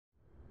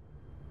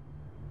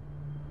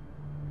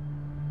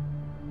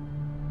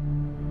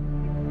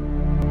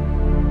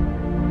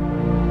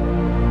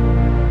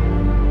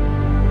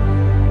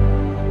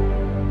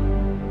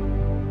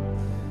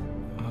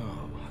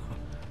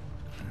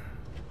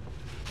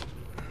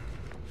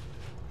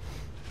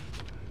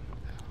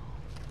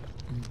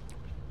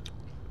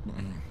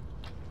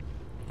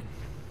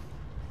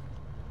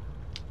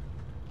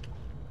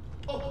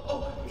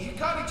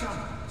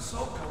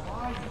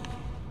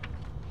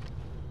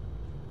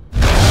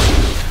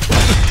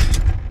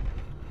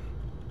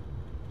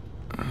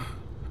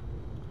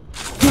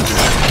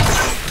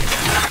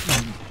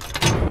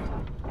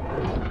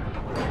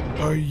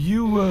Are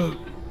you,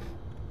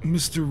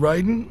 Mr.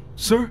 Ryden,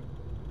 sir?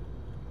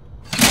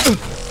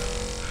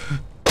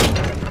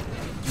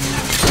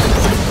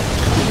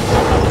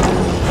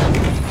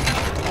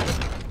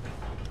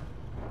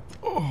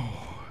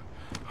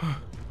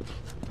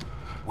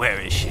 Where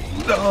is she?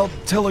 I'll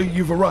tell her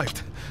you've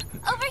arrived.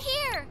 Over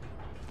here!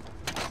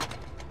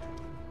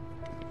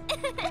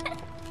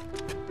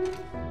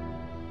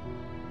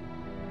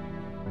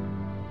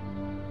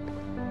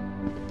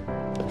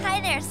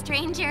 Hi there,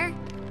 stranger.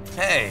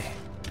 Hey,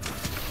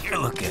 you're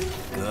looking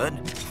good.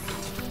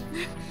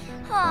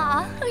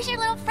 Aw, who's your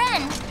little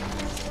friend?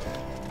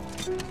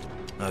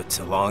 Oh, it's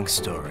a long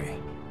story.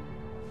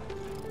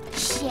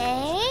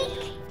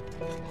 Jake?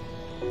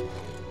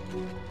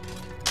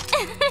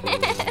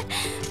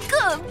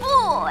 Good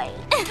boy!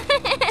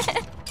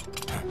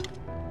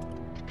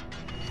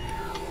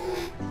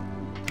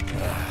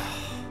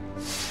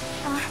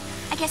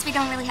 I guess we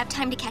don't really have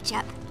time to catch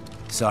up.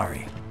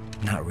 Sorry,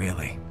 not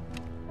really.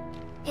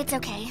 It's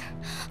okay.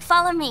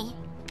 Follow me.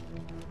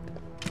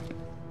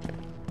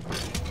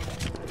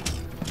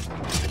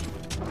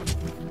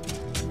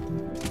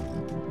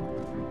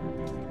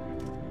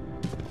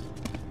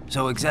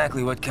 So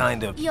exactly what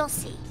kind of... You'll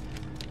see.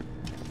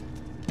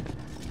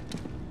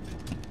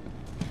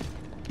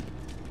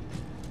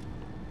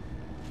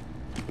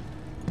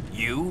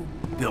 You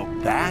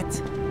built that?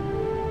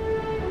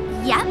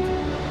 Yep.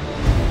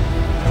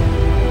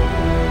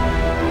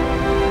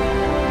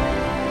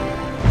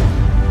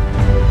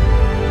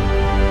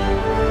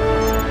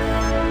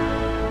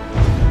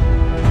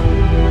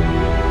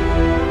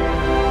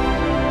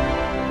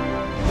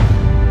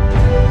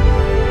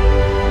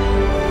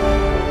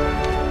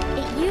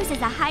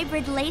 A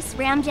hybrid lace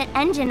ramjet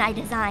engine I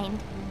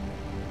designed.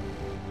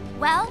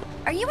 Well,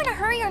 are you in a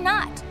hurry or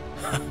not?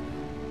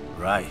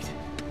 Right.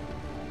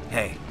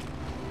 Hey,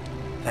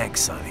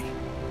 thanks, Sonny.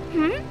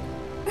 Hmm?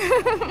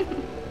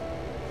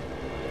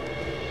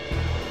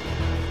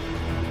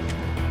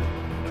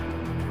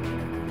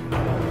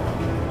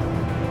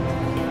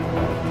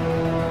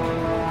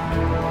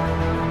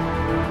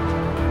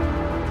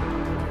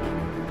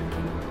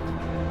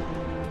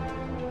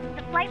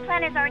 The flight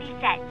plan is already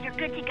set. You're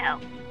good to go.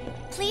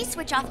 Please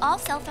switch off all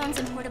cell phones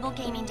and portable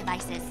gaming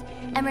devices.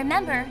 And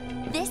remember,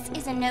 this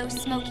is a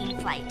no-smoking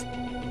flight.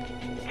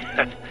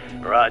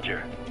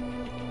 Roger.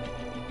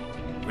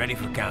 Ready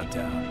for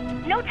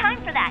countdown. No time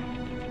for that.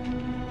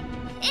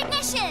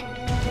 Ignition!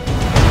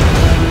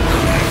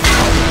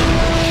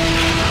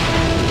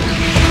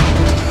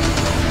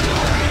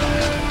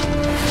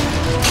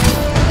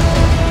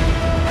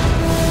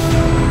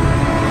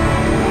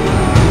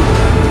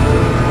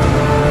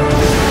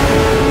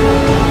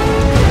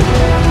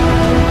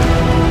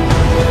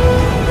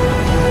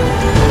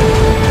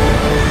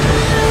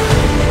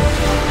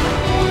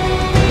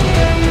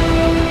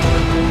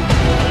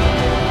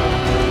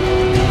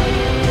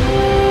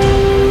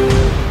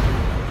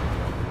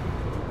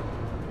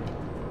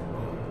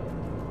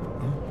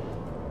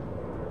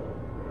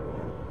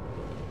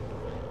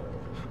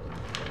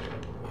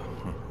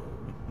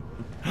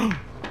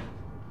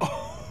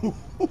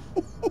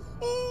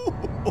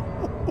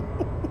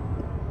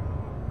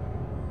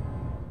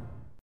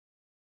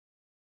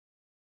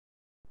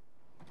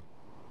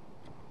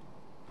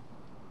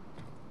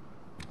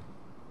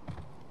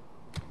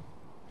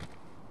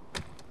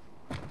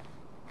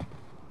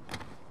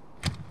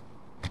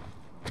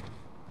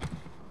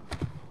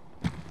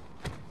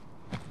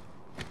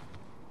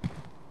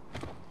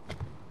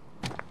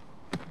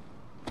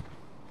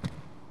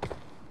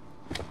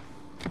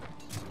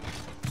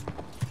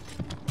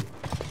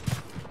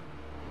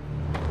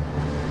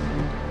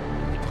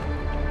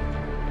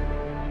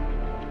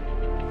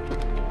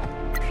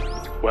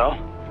 Well,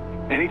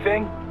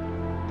 anything?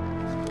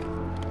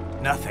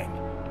 Nothing.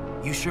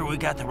 You sure we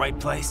got the right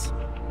place?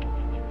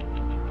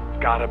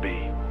 Gotta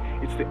be.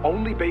 It's the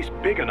only base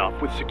big enough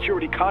with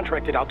security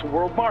contracted out to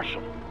World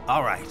Marshal.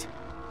 All right.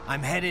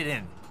 I'm headed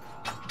in.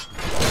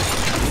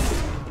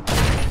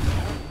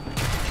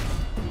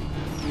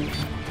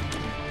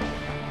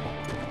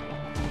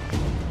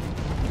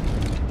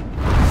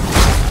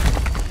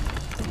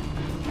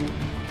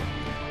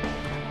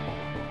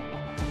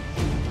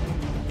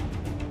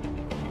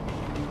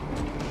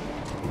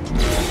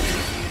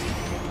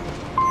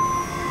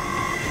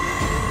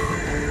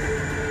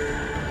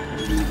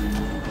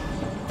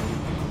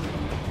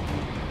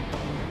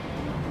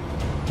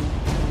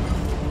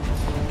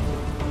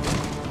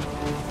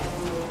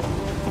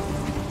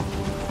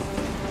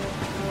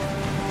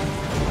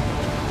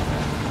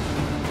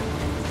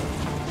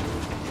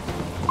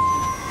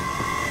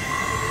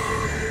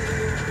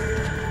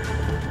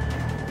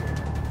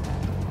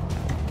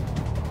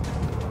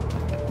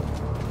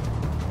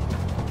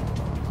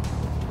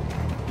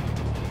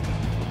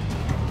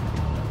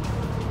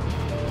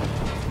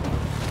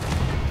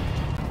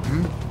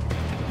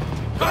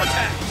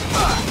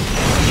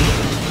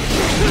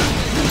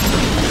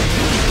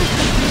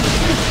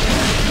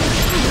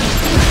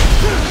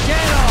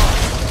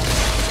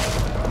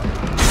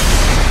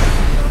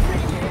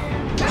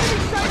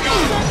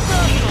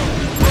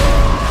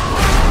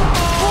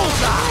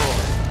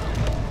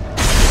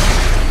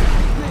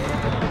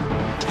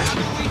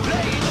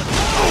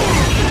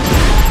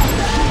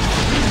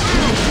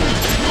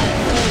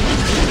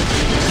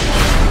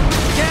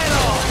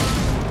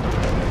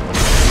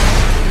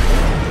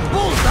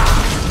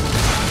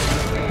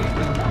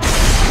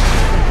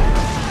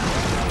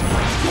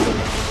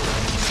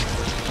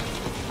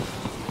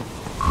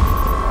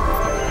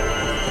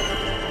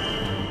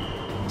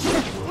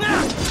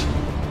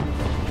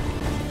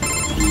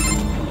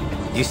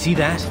 see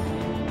that?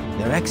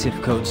 Their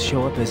exif codes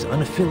show up as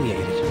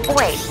unaffiliated.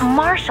 Wait,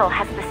 Marshall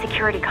has the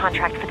security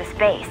contract for this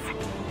base.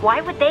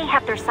 Why would they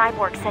have their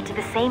cyborg set to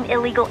the same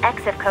illegal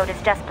exif code as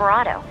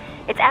Desperado?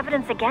 It's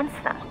evidence against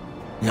them.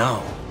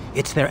 No,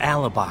 it's their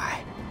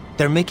alibi.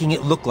 They're making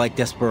it look like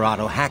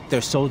Desperado hacked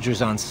their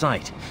soldiers on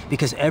sight,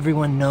 because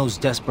everyone knows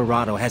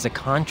Desperado has a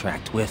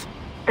contract with...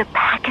 The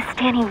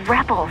Pakistani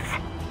rebels.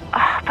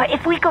 But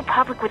if we go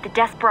public with the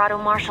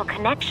Desperado-Marshall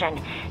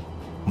connection...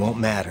 Won't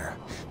matter.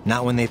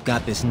 Not when they've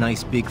got this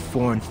nice big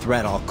foreign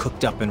threat all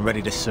cooked up and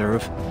ready to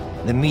serve.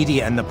 The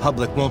media and the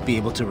public won't be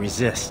able to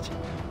resist.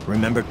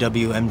 Remember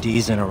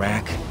WMDs in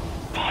Iraq?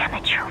 Damn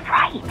it, you're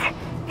right.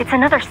 It's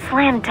another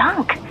slam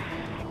dunk.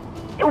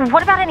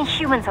 What about any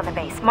humans on the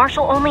base?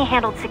 Marshall only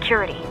handled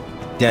security.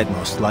 Dead,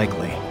 most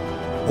likely.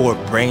 Or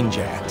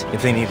brain-jacked,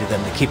 if they needed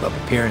them to keep up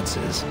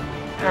appearances.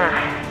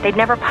 They'd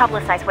never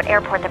publicize what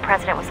airport the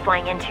president was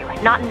flying into,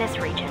 not in this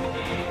region.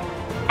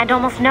 And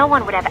almost no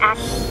one would have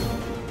access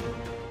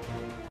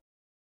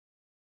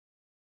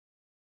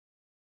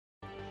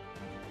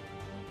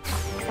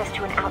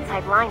to an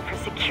outside line for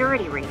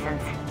security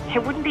reasons.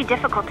 It wouldn't be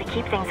difficult to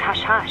keep things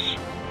hush-hush.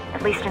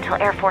 At least until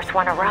Air Force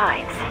One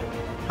arrives.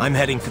 I'm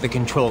heading for the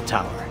control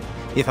tower.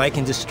 If I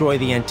can destroy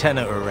the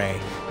antenna array,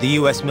 the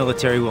US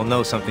military will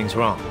know something's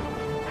wrong.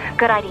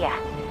 Good idea.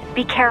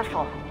 Be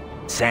careful.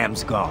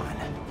 Sam's gone,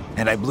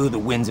 and I blew the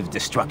winds of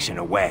destruction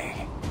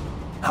away.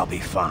 I'll be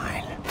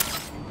fine.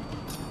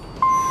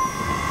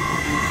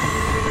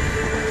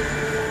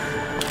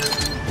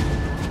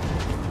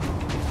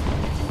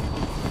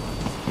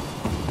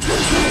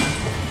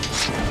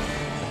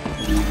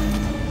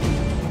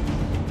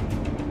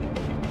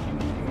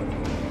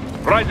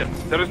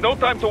 Raiden, there is no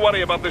time to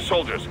worry about the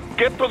soldiers.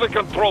 Get to the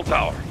control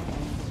tower.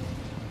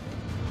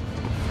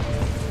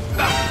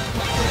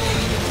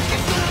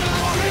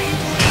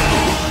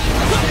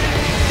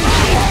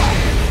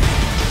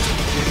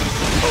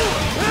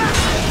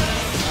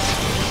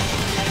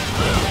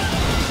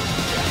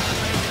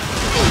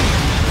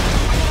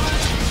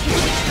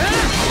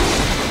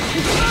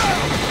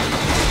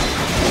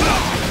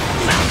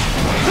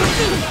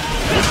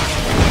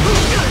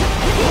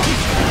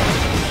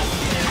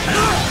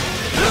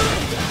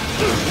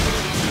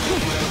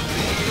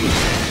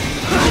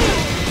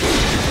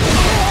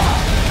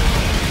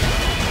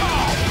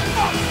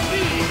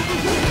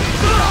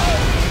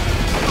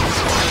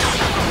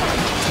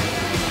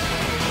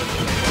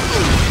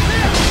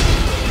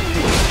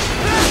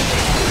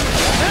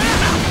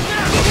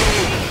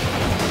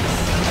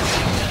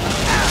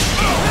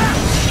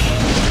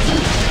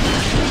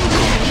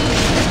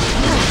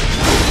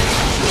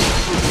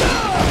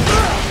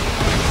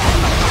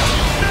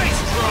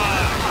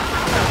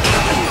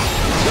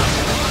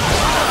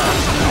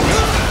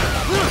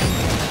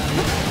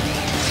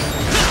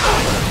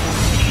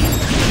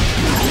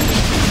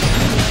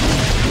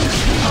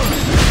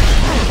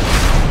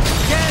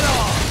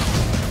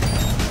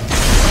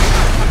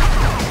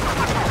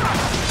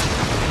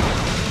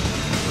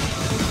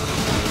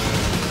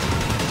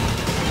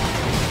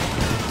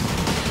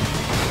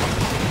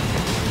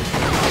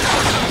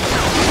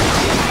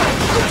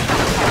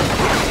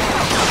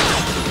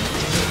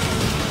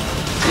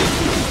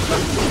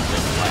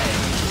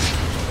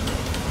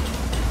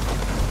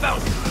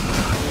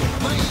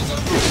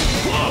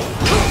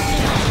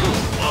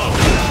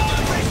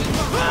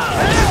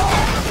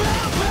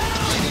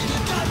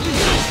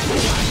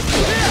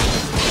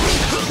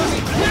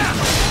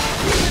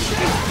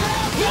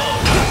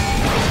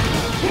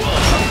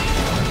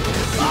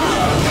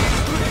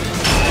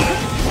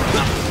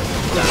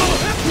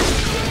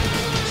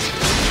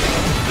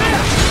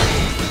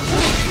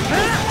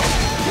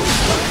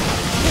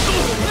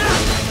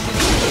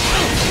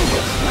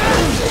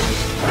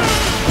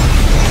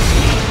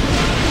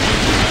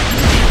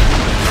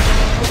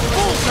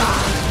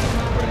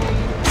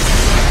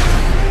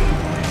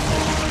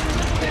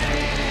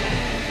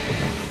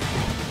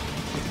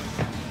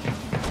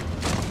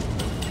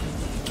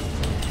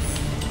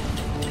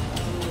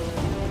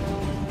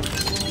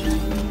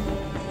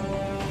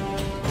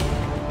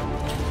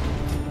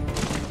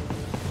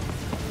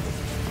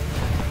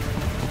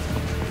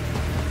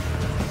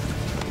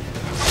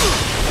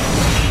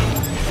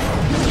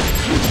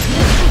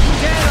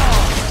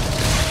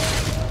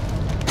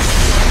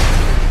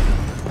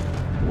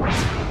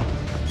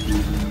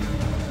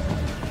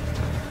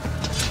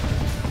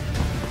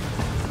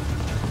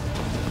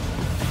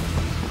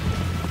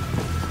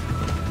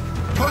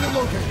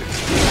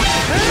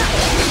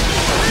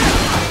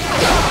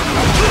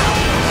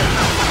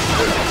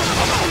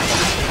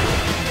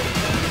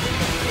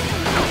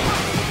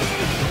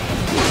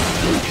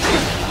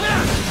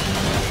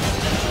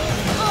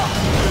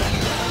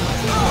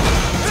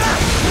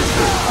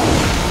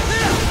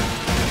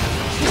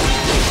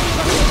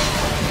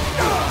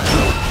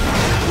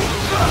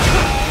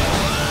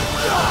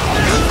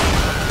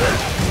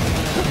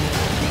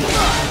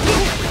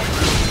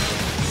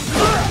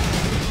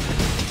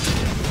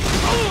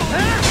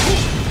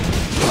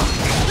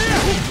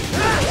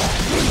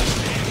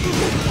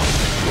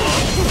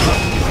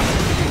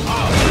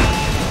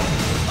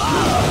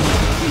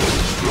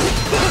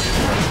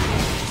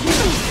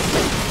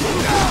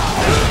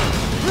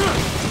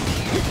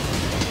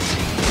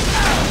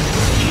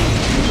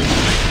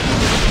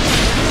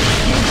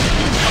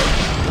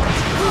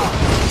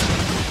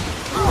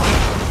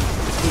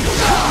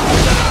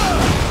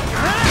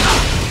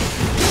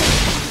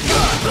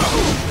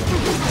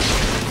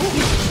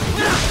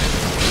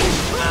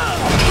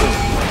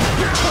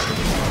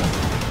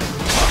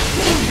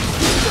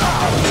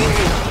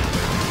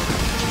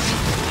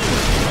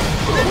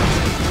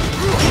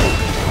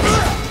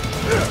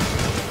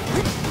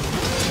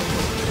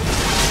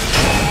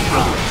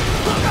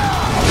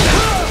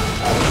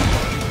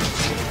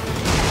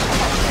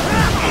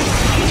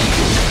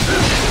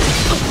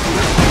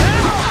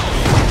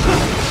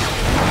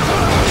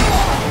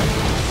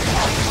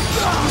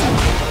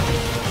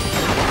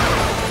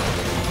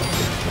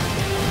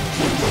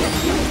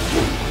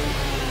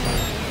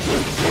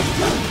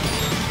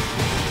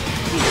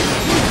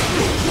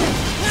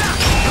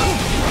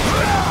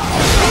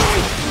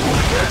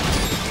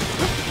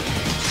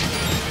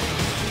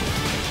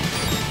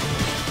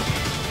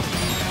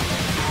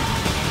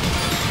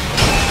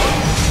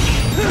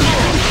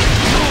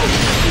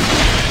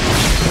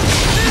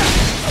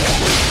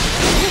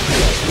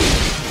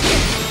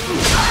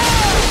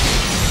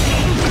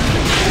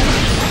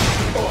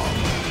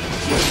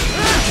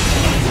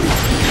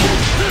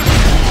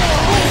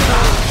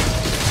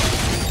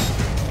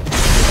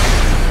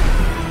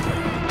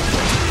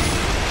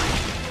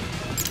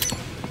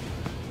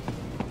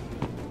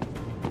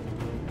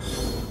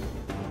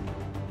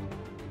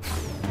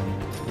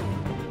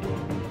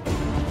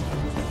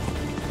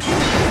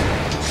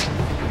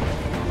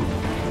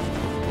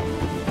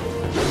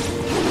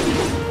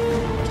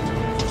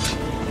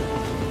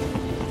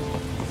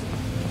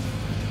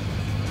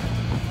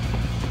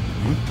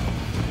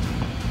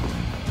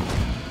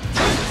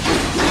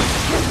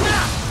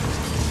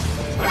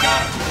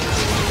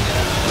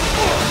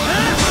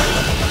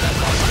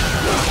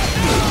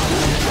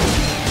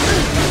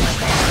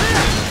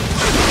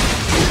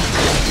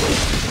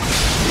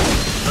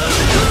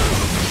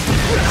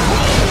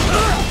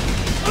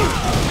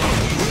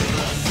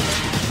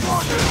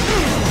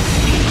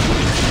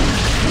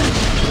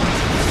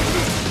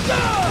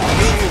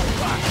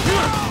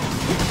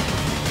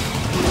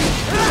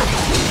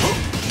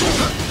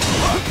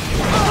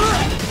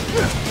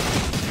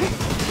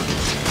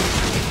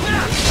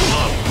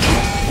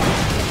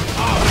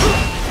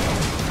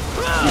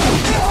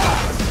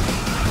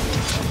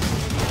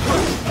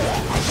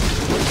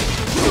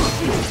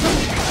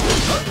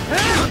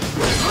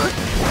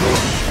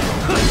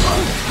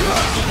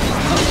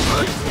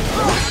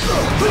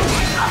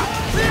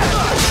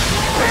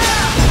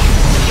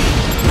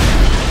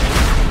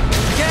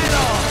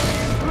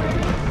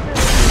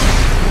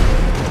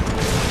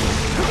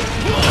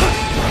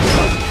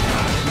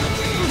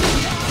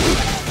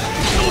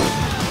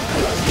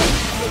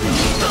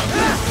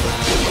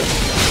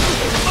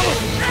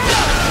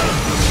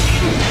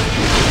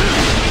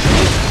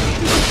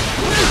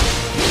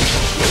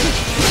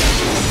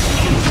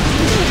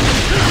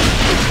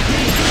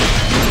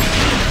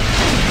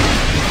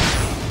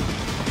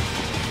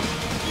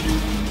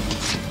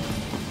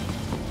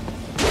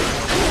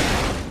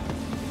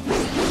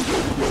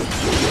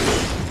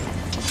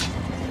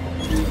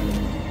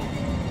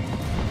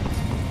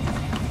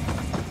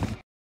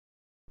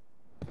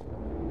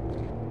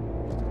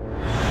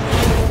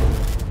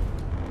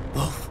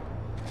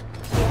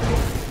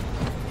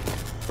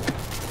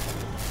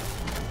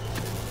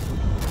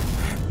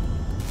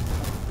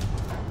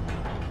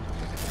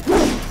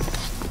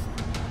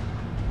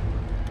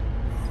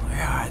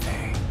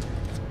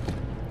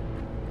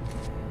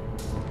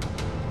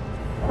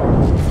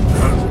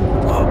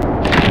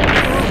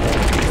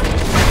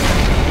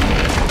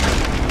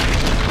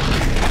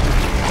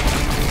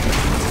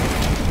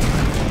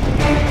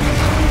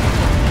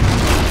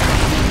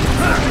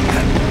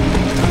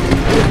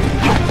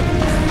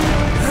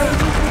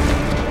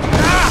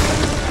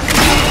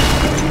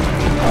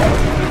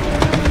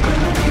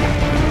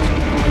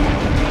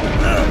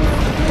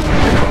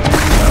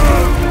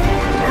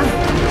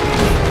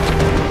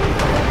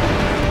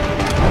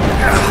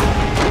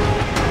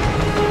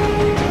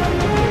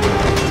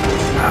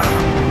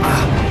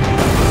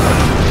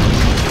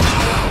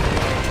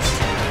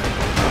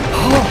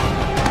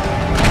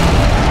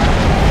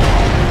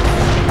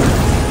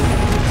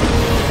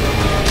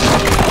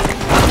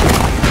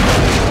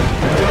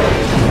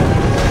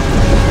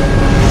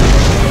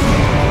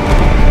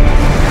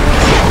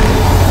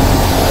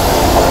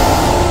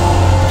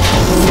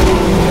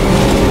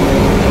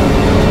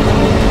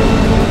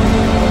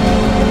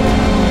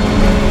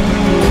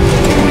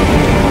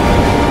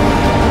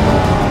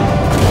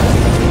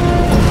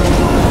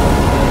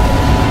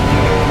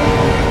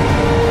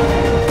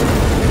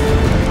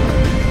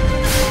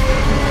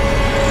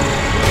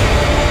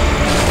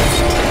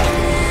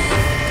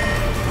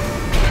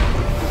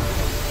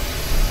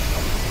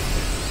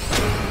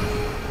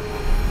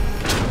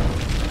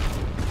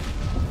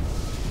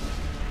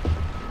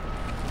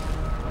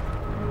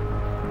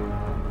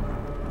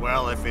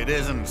 it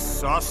isn't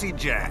Saucy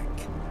Jack.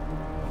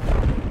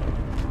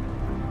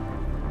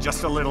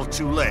 Just a little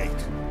too late,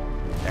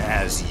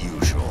 as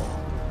usual.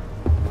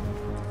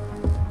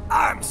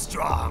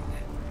 Armstrong!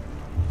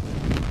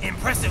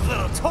 Impressive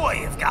little toy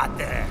you've got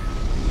there.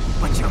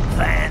 But your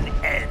plan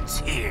ends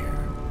here.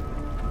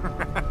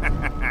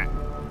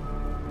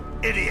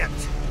 Idiot!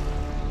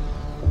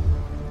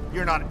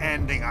 You're not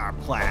ending our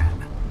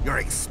plan. You're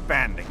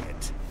expanding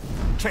it.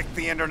 Check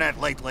the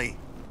internet lately.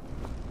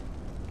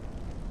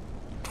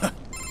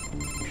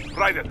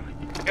 Raiden,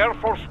 Air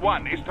Force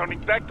One is turning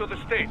back to the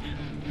States.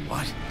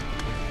 What?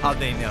 How'd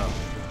they know?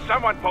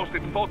 Someone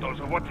posted photos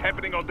of what's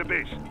happening on the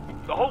base.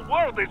 The whole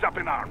world is up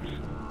in arms.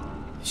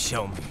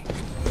 Show me.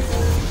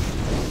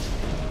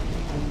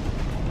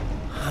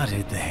 How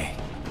did they?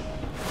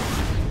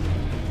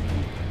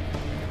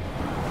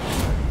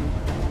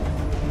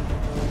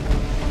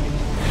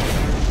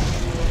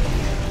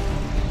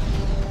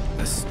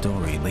 The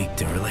story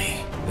leaked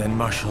early. Then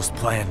Marshall's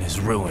plan is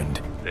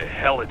ruined. The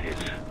hell it is.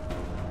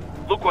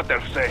 Look what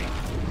they're saying.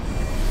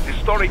 The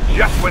story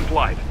just went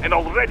live, and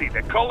already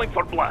they're calling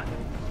for blood.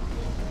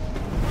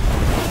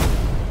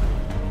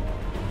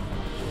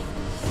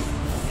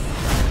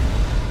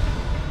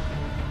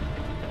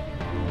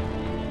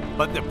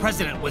 But the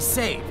president was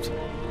saved.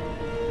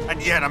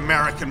 And yet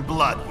American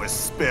blood was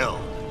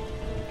spilled.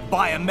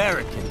 By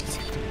Americans.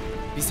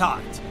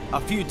 Besides, a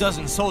few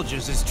dozen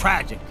soldiers is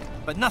tragic,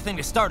 but nothing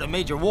to start a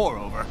major war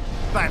over.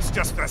 That's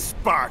just the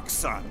spark,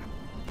 son.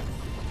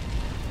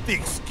 The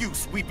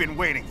excuse we've been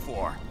waiting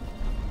for.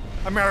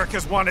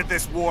 America's wanted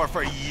this war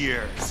for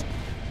years.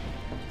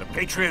 The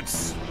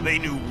Patriots, they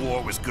knew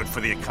war was good for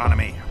the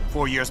economy.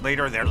 4 years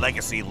later, their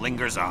legacy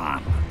lingers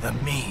on. The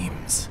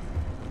memes.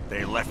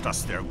 They left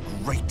us their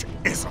great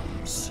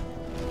isms.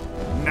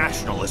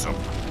 Nationalism,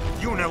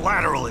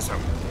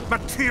 unilateralism,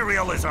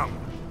 materialism.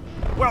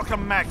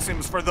 Welcome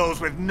maxims for those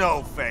with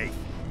no faith,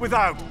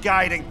 without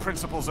guiding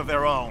principles of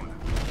their own.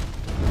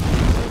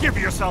 Give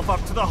yourself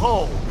up to the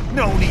whole.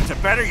 No need to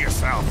better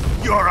yourself.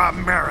 You're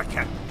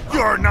American.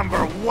 You're number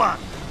one.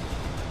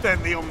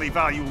 Then the only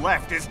value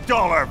left is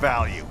dollar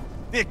value.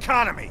 The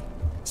economy.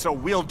 So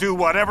we'll do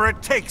whatever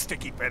it takes to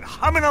keep it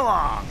humming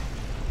along.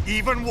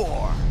 Even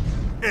war.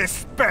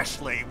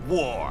 Especially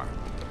war.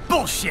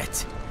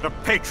 Bullshit! The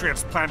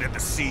Patriots planted the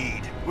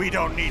seed. We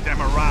don't need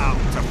them around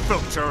to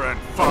filter and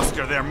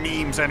foster their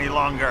memes any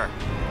longer.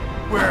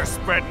 We're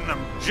spreading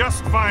them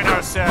just fine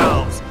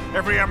ourselves.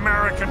 Every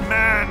American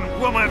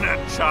man, woman,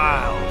 and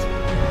child.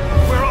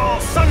 We're all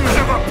sons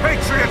of the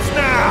Patriots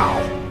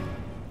now!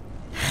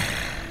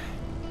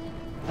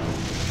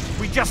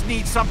 We just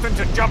need something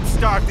to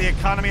jumpstart the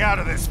economy out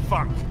of this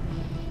funk.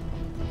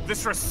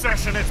 This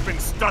recession it's been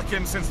stuck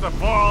in since the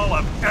fall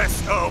of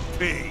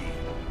SOP.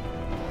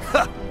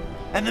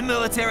 And the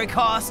military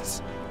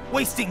costs?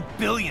 Wasting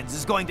billions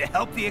is going to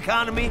help the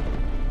economy?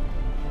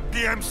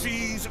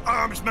 DMCs,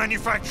 arms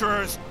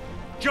manufacturers,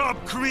 job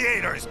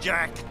creators,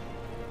 Jack.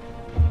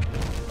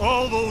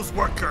 All those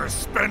workers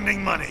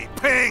spending money,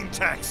 paying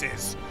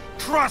taxes.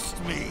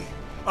 Trust me,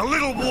 a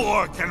little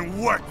war can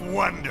work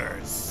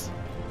wonders.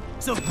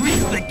 So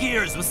grease the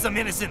gears with some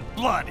innocent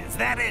blood, is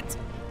that it?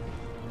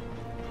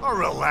 Oh,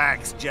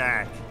 relax,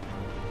 Jack.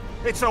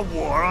 It's a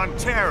war on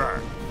terror.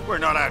 We're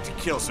not out to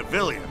kill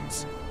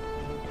civilians.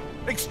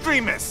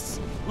 Extremists,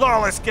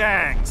 lawless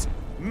gangs,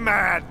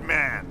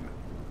 madmen.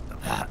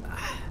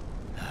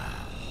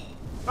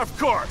 Of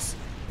course,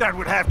 that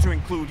would have to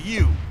include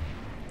you.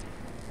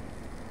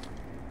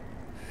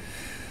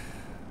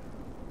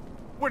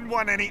 Wouldn't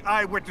want any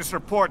eyewitness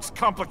reports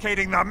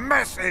complicating the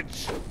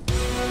message.